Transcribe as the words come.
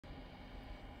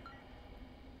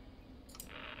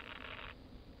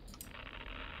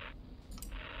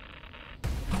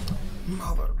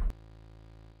Mother.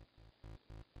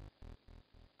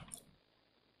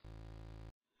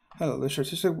 Hello, this is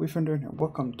Readjusted. We've been doing here.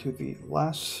 Welcome to the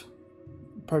last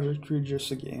Project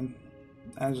Readjusted game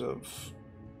as of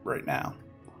right now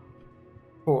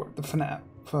for the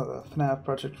FNAF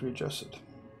Project Readjusted.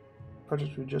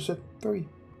 Project Readjusted 3,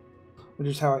 which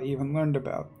is how I even learned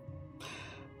about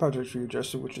Project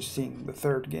Readjusted, which is seeing the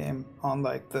third game on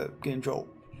like the Game Jolt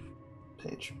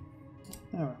page.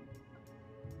 Anyway.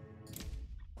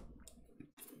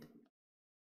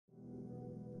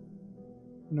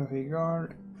 Know who you are.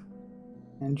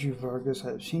 Andrew Vargas,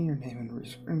 I've seen your name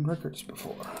in records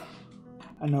before.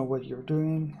 I know what you're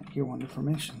doing. You want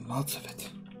information, lots of it.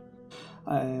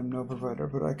 I am no provider,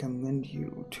 but I can lend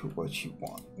you to what you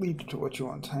want. Lead you to what you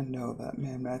want. I know that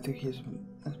man Matthew, has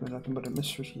been nothing but a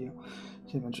mystery to you.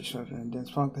 He's been just in a dense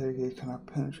fog that he cannot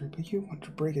penetrate, but you want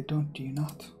to break it, do you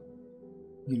not?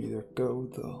 You can either go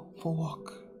the full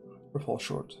walk or fall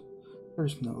short.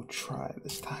 There's no try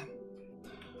this time.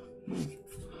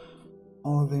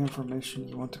 All of the information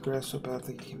you want to grasp about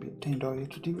that can be obtained, all you have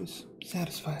to do is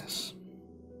satisfy us.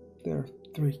 There are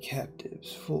 3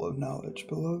 captives full of knowledge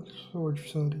below the storage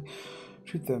facility.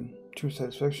 Treat them to your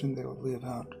satisfaction. They will live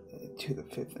out to the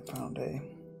 5th and final day.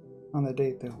 On that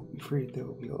day, they will be freed. They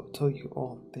will be able to tell you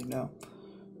all they know.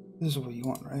 This is what you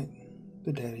want, right?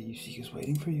 The data you seek is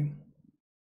waiting for you.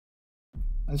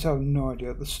 I just have no idea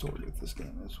what the story of this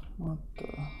game is. What the...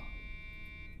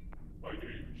 I knew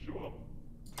you would show up.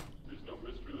 There's no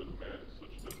mystery that a man in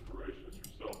such desperation as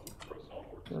yourself would press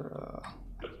onward.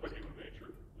 That's by human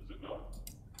nature, is it not?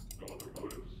 No other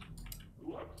motives.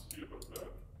 We'll have to see about that.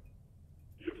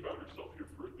 You have found yourself here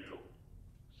for a deal.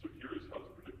 So here is how the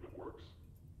predicament works.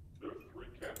 There are 3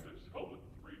 captives held in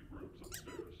 3 rooms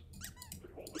upstairs. They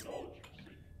hold the knowledge you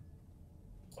seek.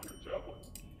 On your tablet,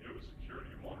 you have a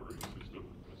security monitoring system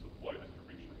and a supply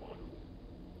distribution module.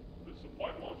 The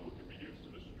supply module can be used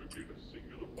to distribute a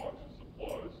singular box of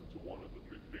supplies to one of the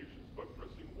 3 patients by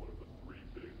pressing one of the 3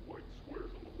 big white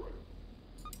squares on the right.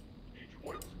 Each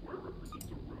white square represents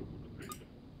a room with a patient,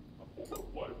 a form of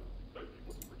life that you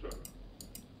must protect.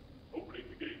 Opening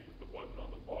the gate with the button on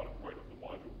the bottom right of the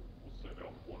module will send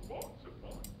out 1 box at a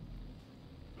time.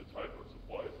 The type of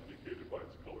supply is indicated by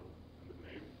its color and the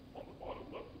name on the bottom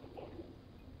left of the module.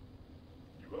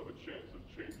 You have a chance of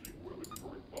changing where the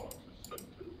current box is sent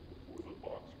to before the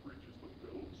box reaches the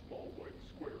middle small white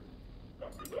square.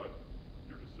 After that,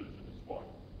 your decision is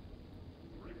final.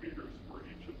 3 meters for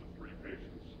each of the 3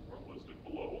 patients are listed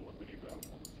below on the minimap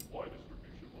on the supply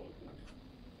distribution module.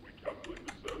 We calculate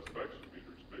the satisfaction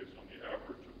meters based on the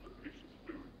average of the patient's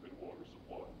food and water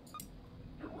supply.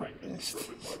 Your rank is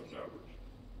determined by this average.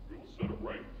 We will set a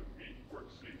rank to meet or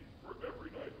exceed for every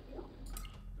night of work.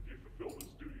 If you fulfill this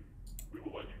duty, we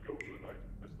will let you go for the night,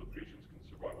 as the patients can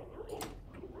survive on their own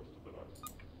for the rest of the night.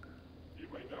 You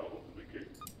may now open the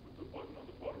gate with the button on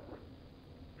the bottom right.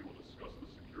 We will discuss the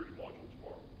security module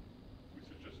tomorrow. We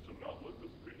suggest to not let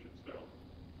those patients down.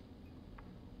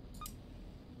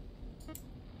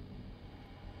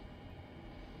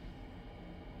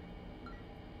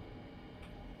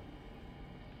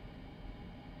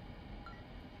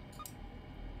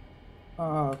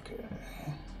 Okay.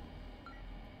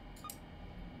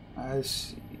 I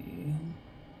see,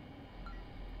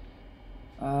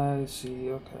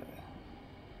 okay.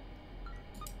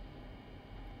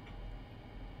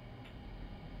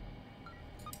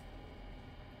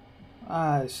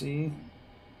 I see.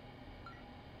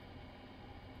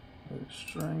 There's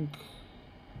drink.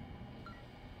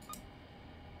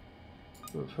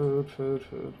 Food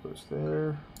goes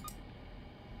there.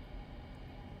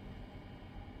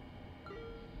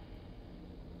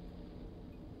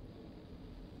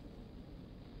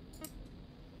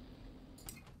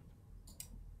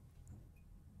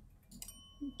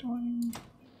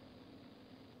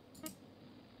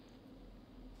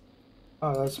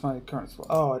 Oh, that's my current slot.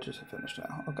 Oh, I just finished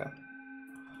now. Okay.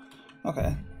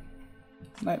 Okay.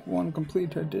 Night 1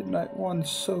 complete. I did night 1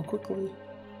 so quickly.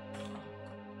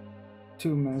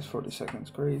 2 minutes 40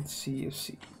 seconds. Grade C of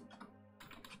C.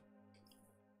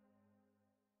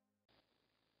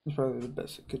 It's probably the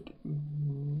best it could do.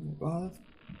 What?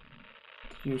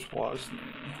 Use Wozni.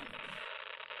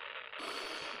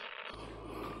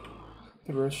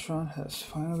 The restaurant has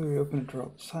finally reopened after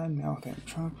all this time, now with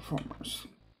animatronic performers.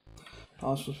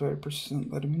 Alice was very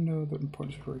persistent, letting me know the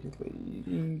importance of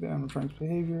regulating the animatronic's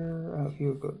behavior. He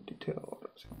will go into detail.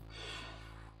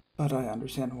 But I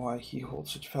understand why he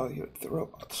holds such value to the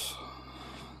robots.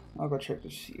 I'll go check to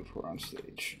see if we're on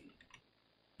stage.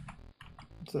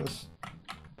 What's this?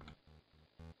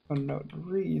 A note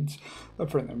reads, a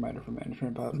friendly reminder from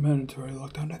management about mandatory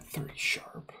lockdown at 3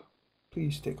 sharp.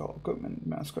 Please take all equipment,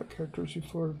 mascot characters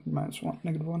before -1,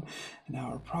 -1, an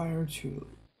hour prior to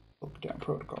lockdown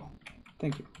protocol.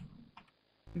 Thank you. I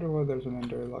wonder why there's a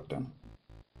mandatory lockdown.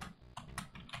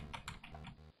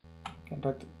 Can't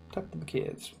talk to the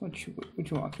kids. What you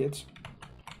want, kids?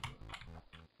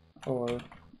 Or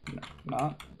no,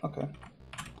 not? Okay.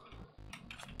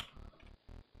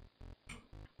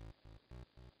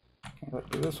 Can't talk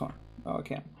to this one. Oh, I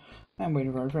can't. I'm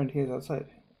waiting for my friend. He is outside.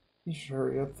 You should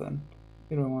hurry up then.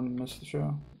 You don't want to miss the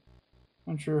show.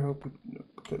 I'm sure I hope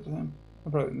because of him.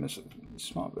 I'll probably miss a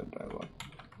small bit of dialogue.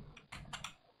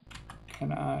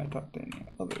 Can I talk to any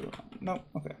other one? Nope.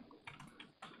 Okay.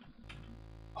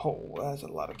 Oh, that's a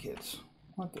lot of kids.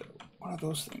 What are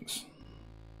those things?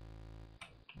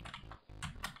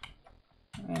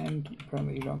 And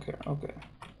apparently you don't care. Okay.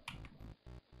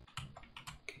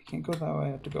 Okay, can't go that way. I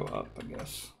have to go up, I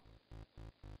guess.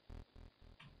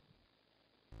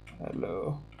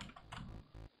 Hello.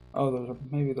 Oh,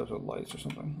 maybe those are lights or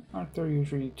something. Aren't there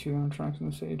usually 2 animatronics on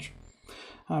the stage?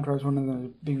 Animatronics, one of them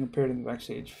is being repaired in the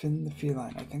backstage. Finn the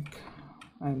feline, I think.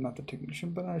 I am not the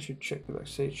technician, but I should check the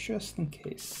backstage just in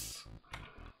case.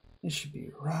 It should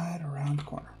be right around the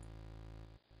corner.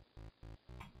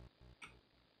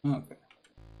 Okay.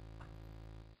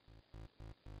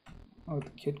 Oh, where'd the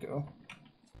kid go?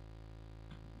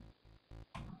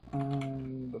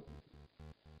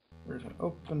 There's an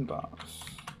open box.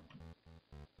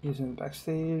 He's in the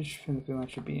backstage. Finn the feline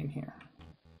should be in here.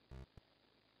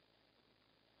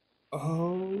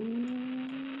 Oh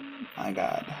my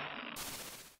god.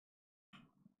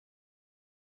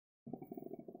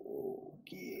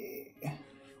 Okay.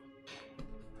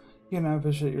 You can now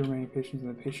visit your remaining patients in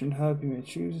the patient hub. You may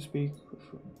choose to speak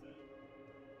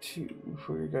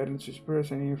for your guidance or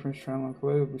spirits. Any information found along the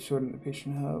way will be stored in the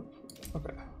patient hub.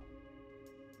 Okay.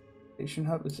 Patient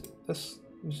hub, is it this?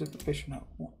 Is it the patient hub?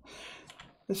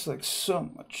 This is like so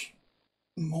much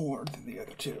more than the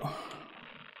other two.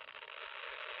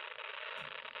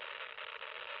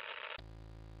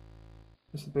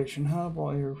 This is the patient hub.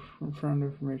 All your front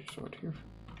information stored here.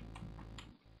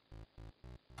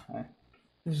 Hi.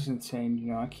 This is insane.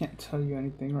 You know, I can't tell you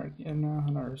anything right now.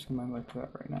 I'm not risking my life for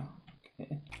that right now.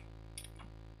 Okay.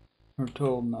 We're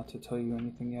told not to tell you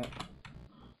anything yet.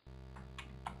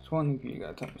 It's one thing you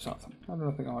gotta tell me something. I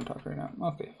don't think I want to talk right now.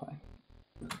 Okay, fine.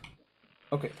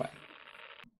 Okay, fine.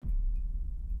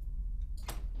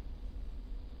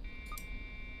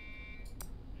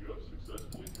 You have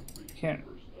successfully completed the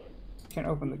first night. Can't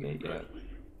open the gate yet.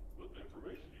 But the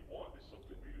information you want is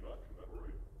something we do not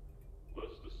commemorate.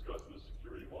 Let's discuss the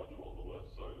security module on the left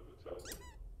side of the tablet.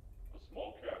 A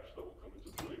small catch that will come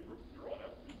into play from here on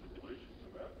out is in relation to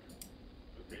Matthew.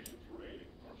 The patients remaining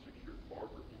are secured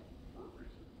far from you for a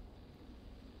reason.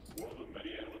 One of the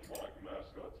many animatronic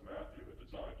mascots Matthew had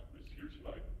designed is here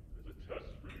tonight as a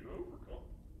test for you to overcome.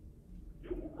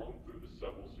 It will roam through the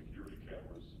several security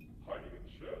cameras, hiding in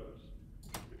the shadows.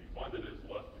 If you find that it has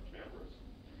left the cameras,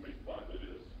 you may find that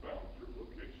it has found your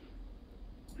location.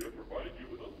 We have provided you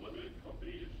with a limited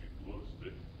company-issued glow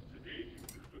stick to aid you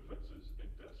with your defenses in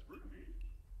desperate need.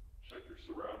 Check your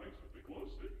surroundings with the glow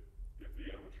stick if the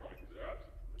animatronic is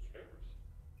absent from the cameras.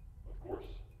 Of course,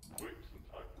 wait some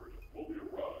time for it to fully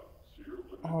arrive, so your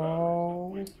limited batteries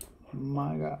don't waste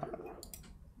my god.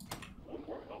 One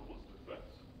more helpless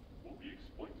defense will be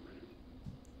explained for you.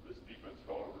 This defense,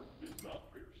 however, is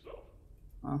not for yourself.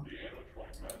 Huh? The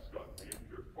animatronic mascot may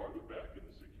appear farther back in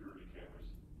the security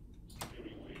cameras,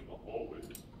 seemingly in the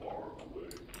hallways far away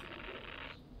from the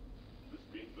cameras. This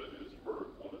means that it has heard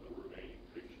one of the remaining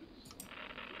patients.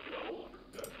 The bell under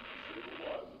desk to save the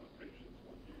lives of the patients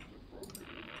when used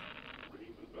appropriately.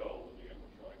 Ringing the bell when the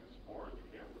animatronic is far in the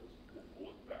cameras will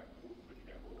pull it back towards the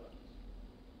camera lens.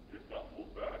 If not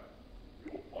pulled back,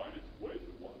 it will find its way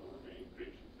to one of the remaining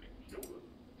patients and kill them.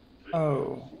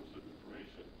 Oh. Source of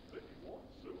information that you want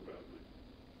so badly.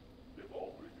 If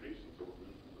all 3 patients are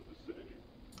removed from the vicinity,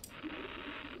 you will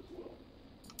lose as well.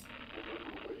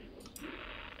 Whatever way you must do,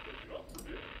 but do not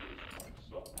forget that it's trying to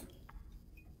stop you.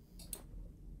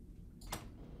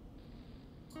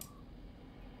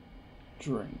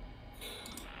 Drink.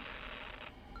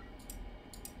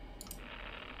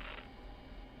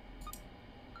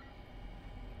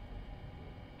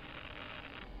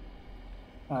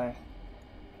 Hi.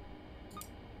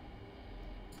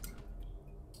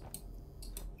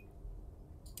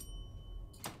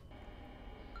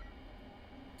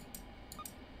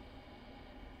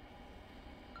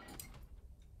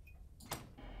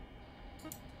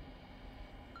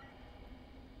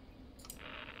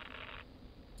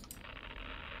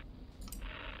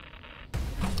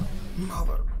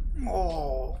 Mother.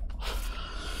 Oh.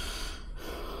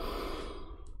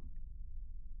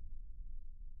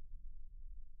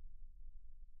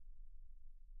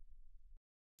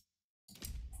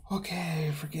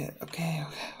 Okay, forget. Okay,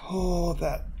 okay. Oh,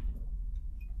 that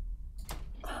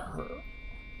hurt.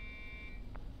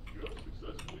 You have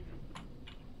successfully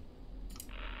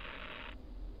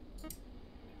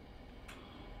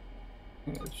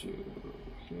Get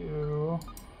you.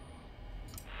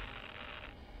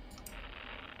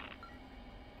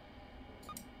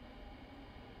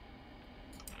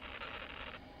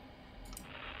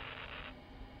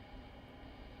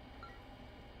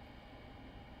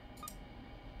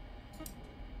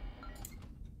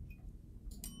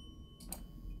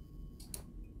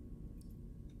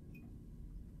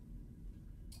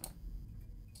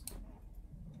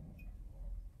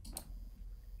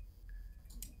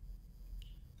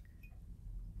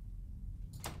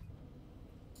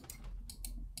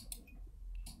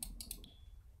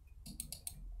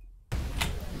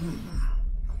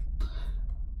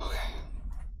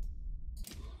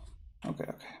 Okay,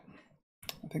 okay.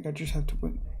 I think I just have to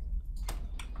win.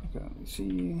 Okay, let me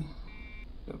see.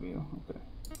 W, okay.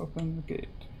 Open the gate.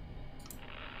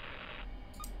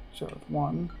 So,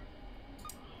 1.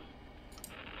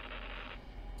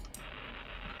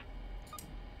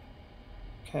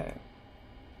 Okay.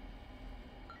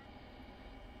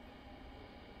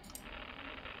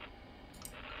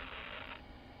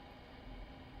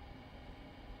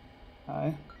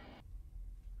 Hi.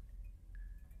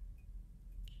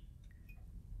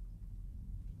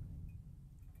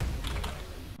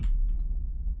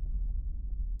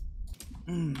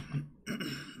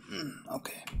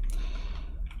 Okay.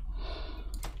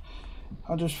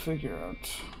 I'll just figure out.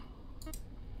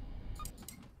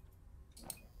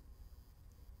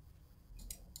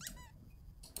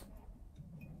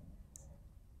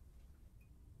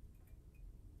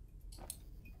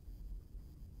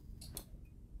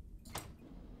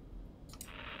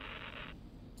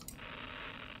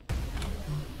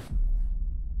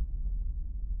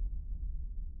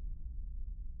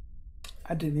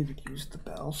 I didn't even use the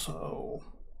bell, so.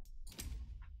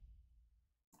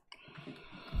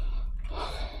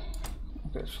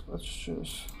 Okay, so let's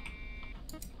just.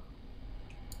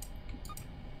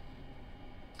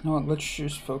 No, let's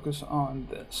just focus on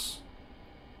this.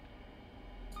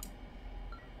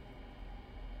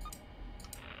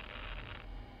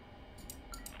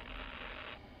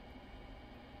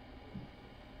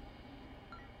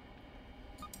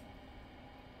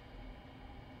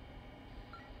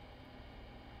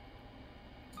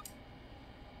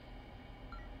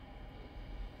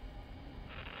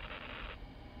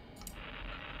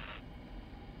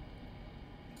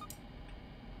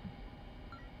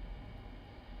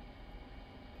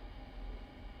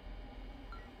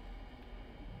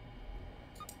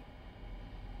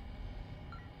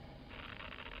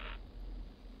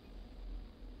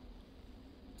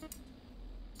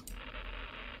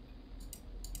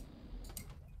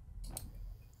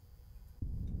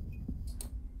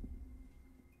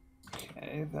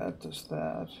 Okay, that does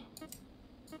that.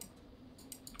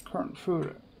 Current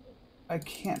food. I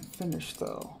can't finish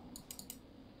though.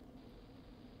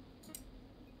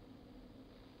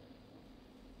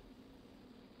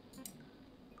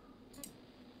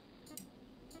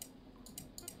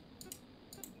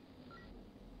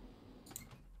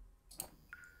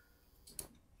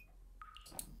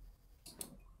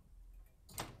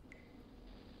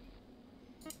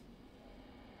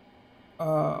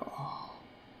 Oh.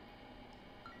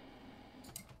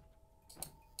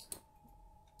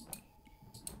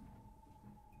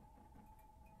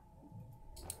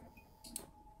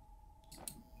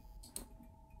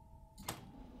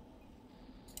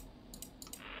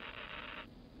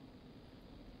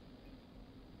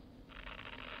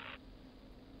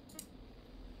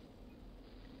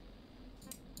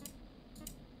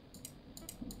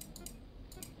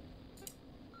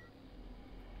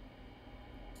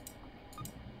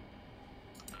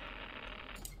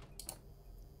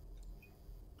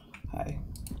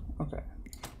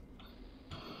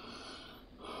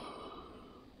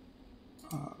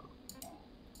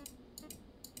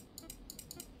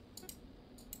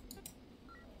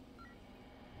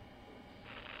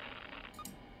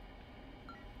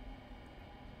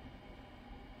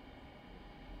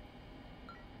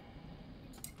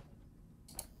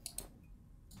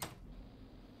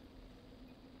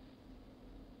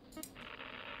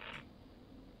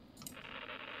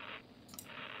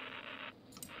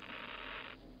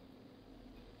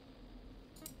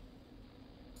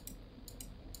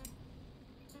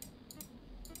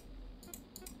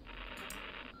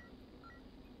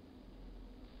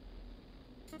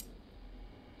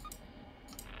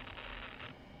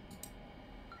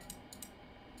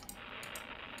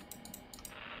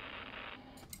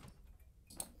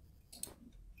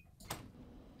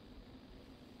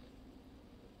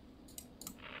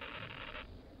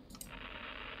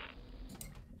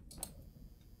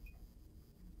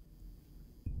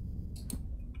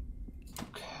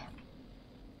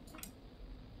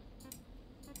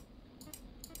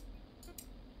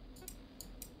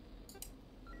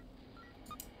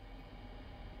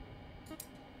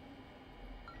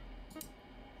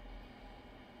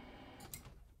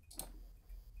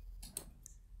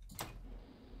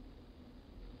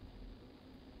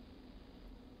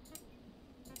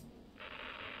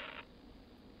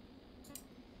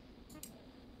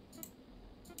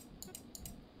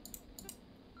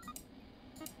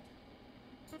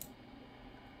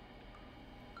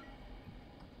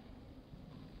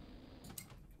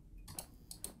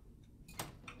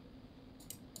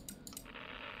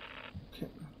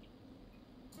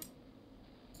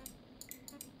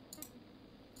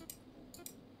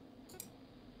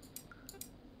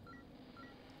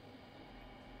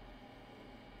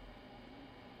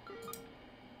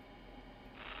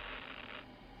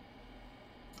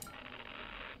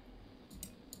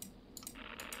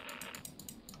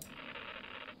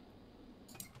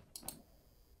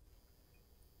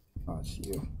 I see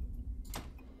you.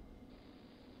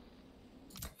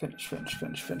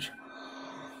 Finish.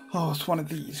 Oh, it's one of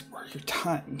these where you're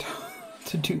timed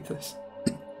to do this.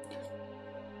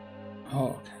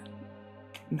 Oh, okay.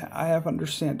 Now I have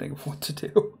understanding of what to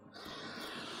do.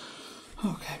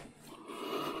 Okay.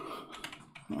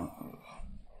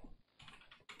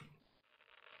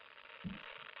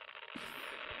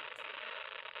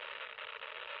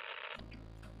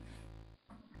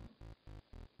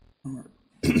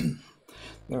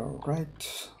 They're all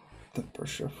right. The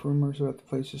brush of rumors about the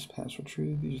place is past were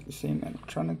true. These are the same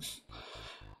animatronics.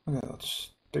 Okay,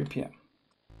 it's 3 p.m.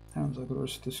 Sounds like the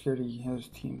rest of the security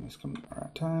team is coming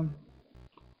around time.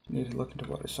 I need to look into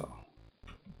what I saw.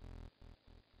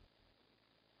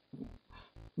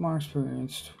 More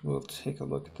experienced, we'll take a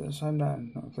look at this. I'm not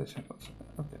in no place.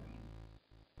 Okay.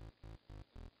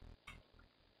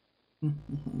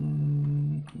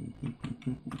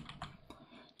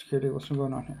 Security, what's been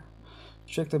going on here?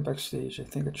 Check the backstage. I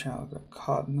think a child got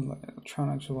caught in the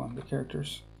electronics of one of the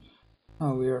characters.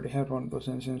 Oh, we already had one of those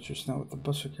incidents just now with the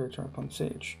buster character up on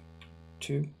stage.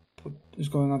 2. What is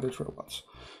going on with those robots?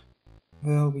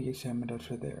 They'll be examined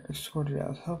after they're escorted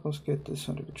out. Help us get this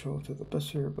under control to the best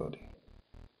of your ability.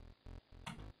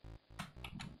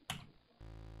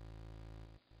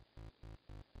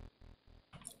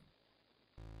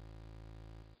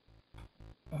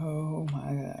 Oh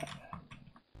my god.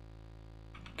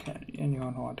 Can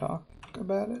anyone want to talk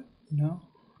about it? No?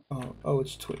 Oh,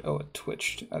 it's it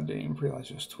twitched. I didn't even realize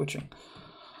it was twitching.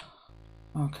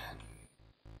 Okay.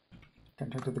 Can I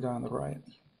talk to the guy on the right?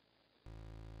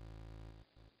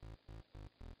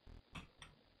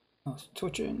 Oh, it's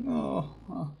twitching.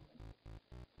 Oh.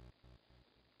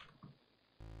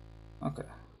 Okay.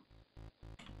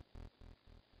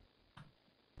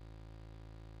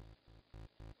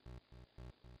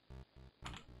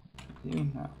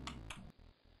 You know.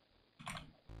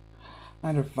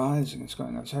 Not advising it's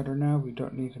going outside or now. We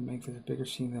don't need to make this a bigger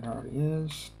scene than it already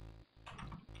is.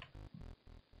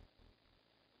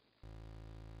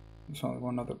 There's only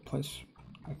one other place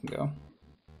I can go.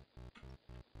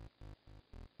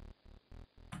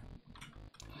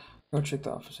 Go check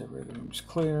the office. Every other room is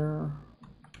clear.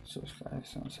 So this guy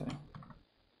sounds like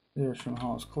the restroom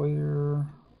hall is clear.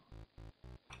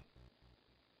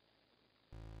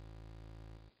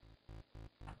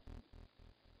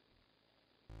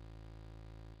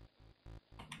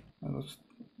 It looks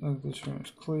like this room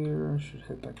is clear. Should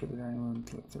head back to the dining room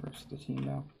to let the rest of the team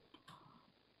know.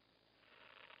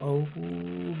 Oh,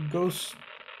 ghost.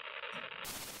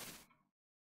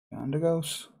 Found a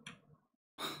ghost.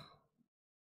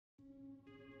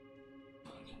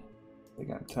 They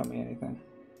gotta tell me anything.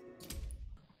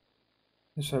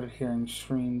 I started hearing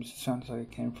screams. It sounds like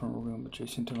it came from a room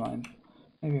adjacent to mine.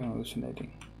 Maybe I'm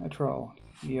hallucinating. After all,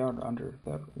 the yard under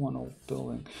that one old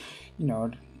building. You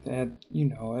know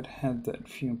it had that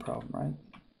fume problem, right?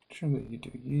 Surely you do.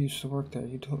 You used to work there.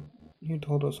 You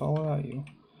told us all about you.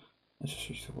 My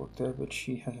sister used to work there, but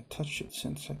she hasn't touched it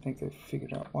since. I think they've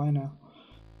figured out why now.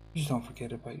 Just don't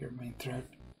forget about your main threat.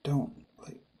 Don't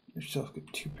let yourself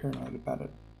get too paranoid about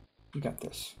it. You got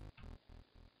this.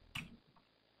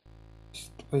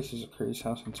 The place is a crazy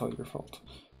house and it's all your fault.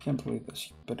 Can't believe this.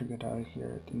 You better get out of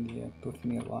here in the end with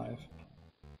me alive.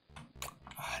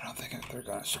 I don't think they're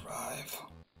gonna survive.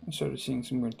 I started seeing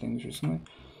some weird things recently.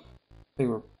 They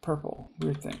were purple.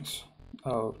 Weird things.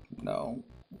 Oh no.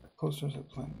 Closer as I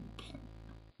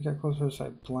got closer as I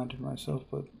blinded myself,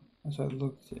 but as I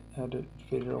looked at it, it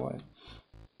faded away.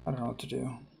 I don't know what to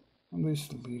do. At least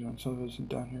the lead on Silver isn't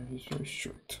down here. He's very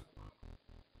strict.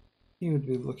 He would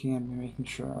be looking at me, making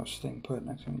sure I was staying put and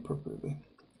acting appropriately.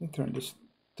 He threatened to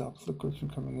stop liquids from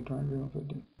coming into my room if I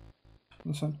didn't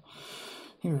listen.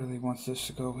 He really wants this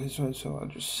to go his way, so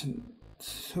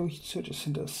he should just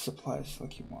send us supplies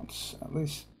like he wants, at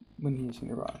least when he's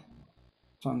nearby.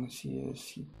 As long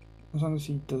as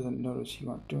he doesn't notice you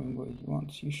aren't doing what he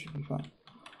wants, you should be fine.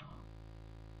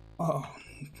 Oh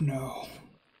no.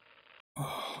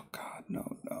 Oh god, no.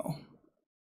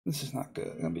 This is not good.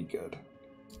 It's gonna be good.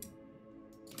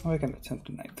 I'll make an attempt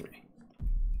to night 3.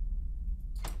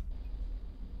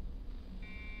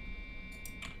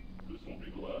 This will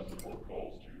be the last of our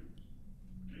calls to you.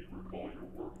 Do you recall your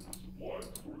work in the supply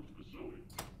and storage facility?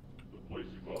 The place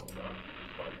you thought Matthew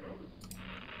was hiding out in?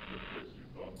 The place you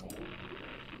thought all of the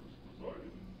answers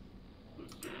resided? The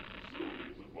same facility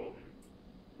is above you.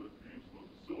 The views of the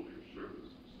facility are shared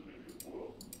this vicinity as well.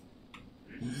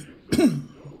 These things that you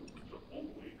know to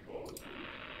only cause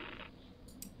hallucinations.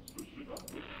 So should not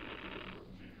look to the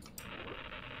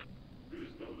it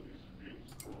is known that these fumes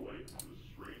correlate to the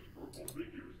strange purple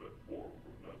figures that form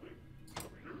from nothing,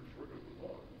 appear to trigger the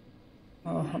mind.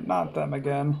 Not them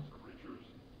again. creatures,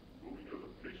 but we know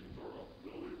that patients are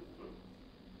affiliated with them.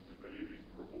 If any of these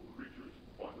purple creatures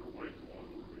find their way to one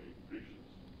of the remaining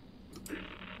patients, the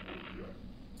patients will react.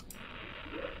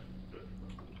 React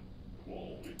detrimental. It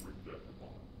will only bring death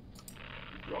upon them.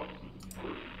 The job is to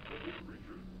deter these purple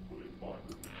creatures when they find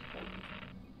their next target.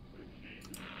 The key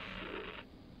is to stare.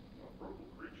 A purple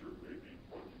creature may be in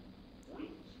front of you, or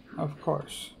it is secure. Of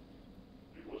course.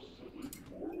 You must simply be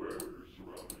more aware of your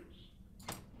surroundings.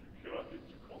 You cannot get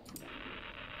too comfortable here.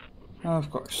 Of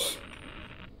course.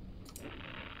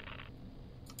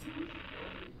 You wish you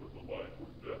can put the life or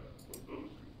death of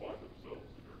those who find themselves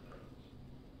in your hands.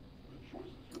 The choice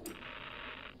is yours.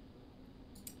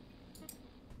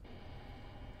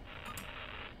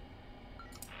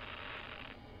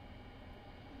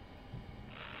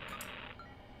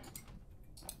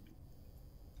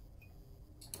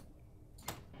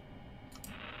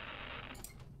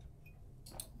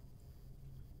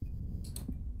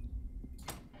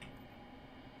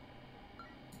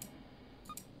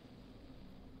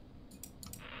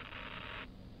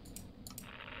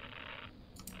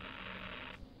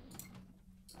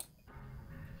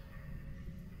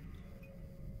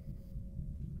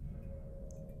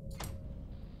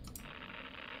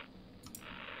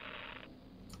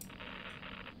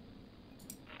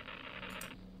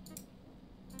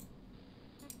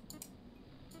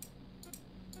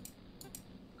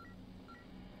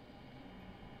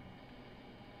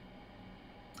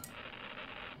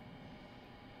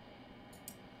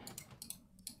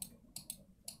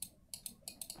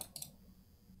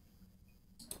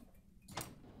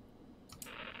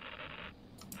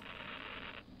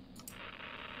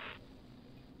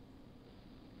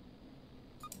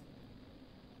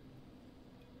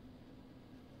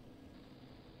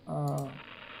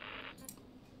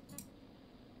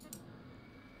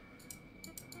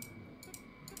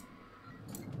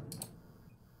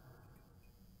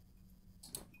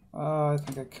 I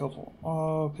think I killed one.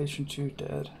 Oh, patient 2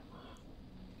 dead.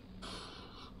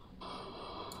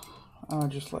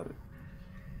 Just let it.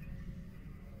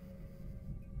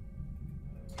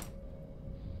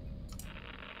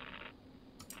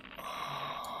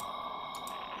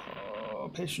 Oh,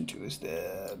 patient 2 is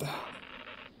dead.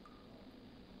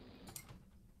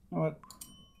 What?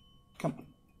 Come on.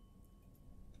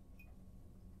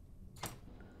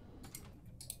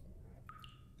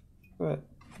 Go ahead.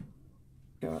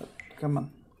 Go ahead. Come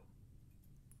on.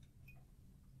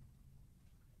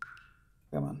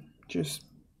 Come on. Just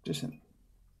in.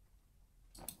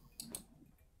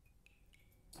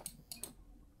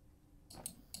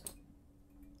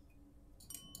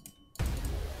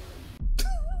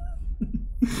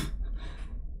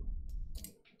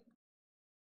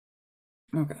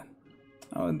 Okay.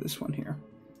 I'll end this one here.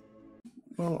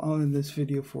 Well, I'll end this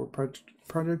video for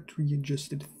Project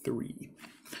Readjusted 3.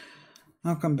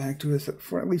 I'll come back to this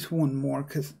for at least one more,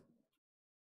 because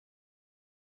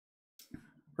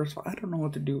first of all, I don't know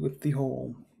what to do with the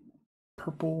whole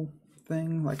purple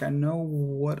thing. Like, I know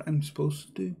what I'm supposed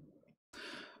to do,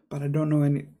 but I don't know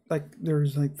any, like,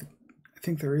 there's like, I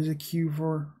think there is a cue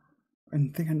for, I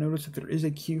think I noticed that there is a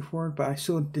cue for it, but I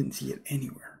still didn't see it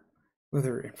anywhere.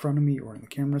 Whether in front of me or in the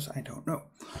cameras, I don't know.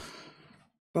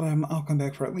 But I'll come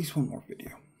back for at least one more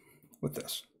video with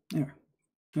this. Anyway,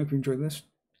 I hope you enjoyed this.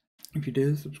 If you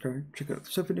did, subscribe, check out the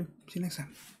stuff I do. See you next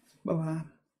time.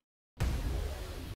 Bye-bye.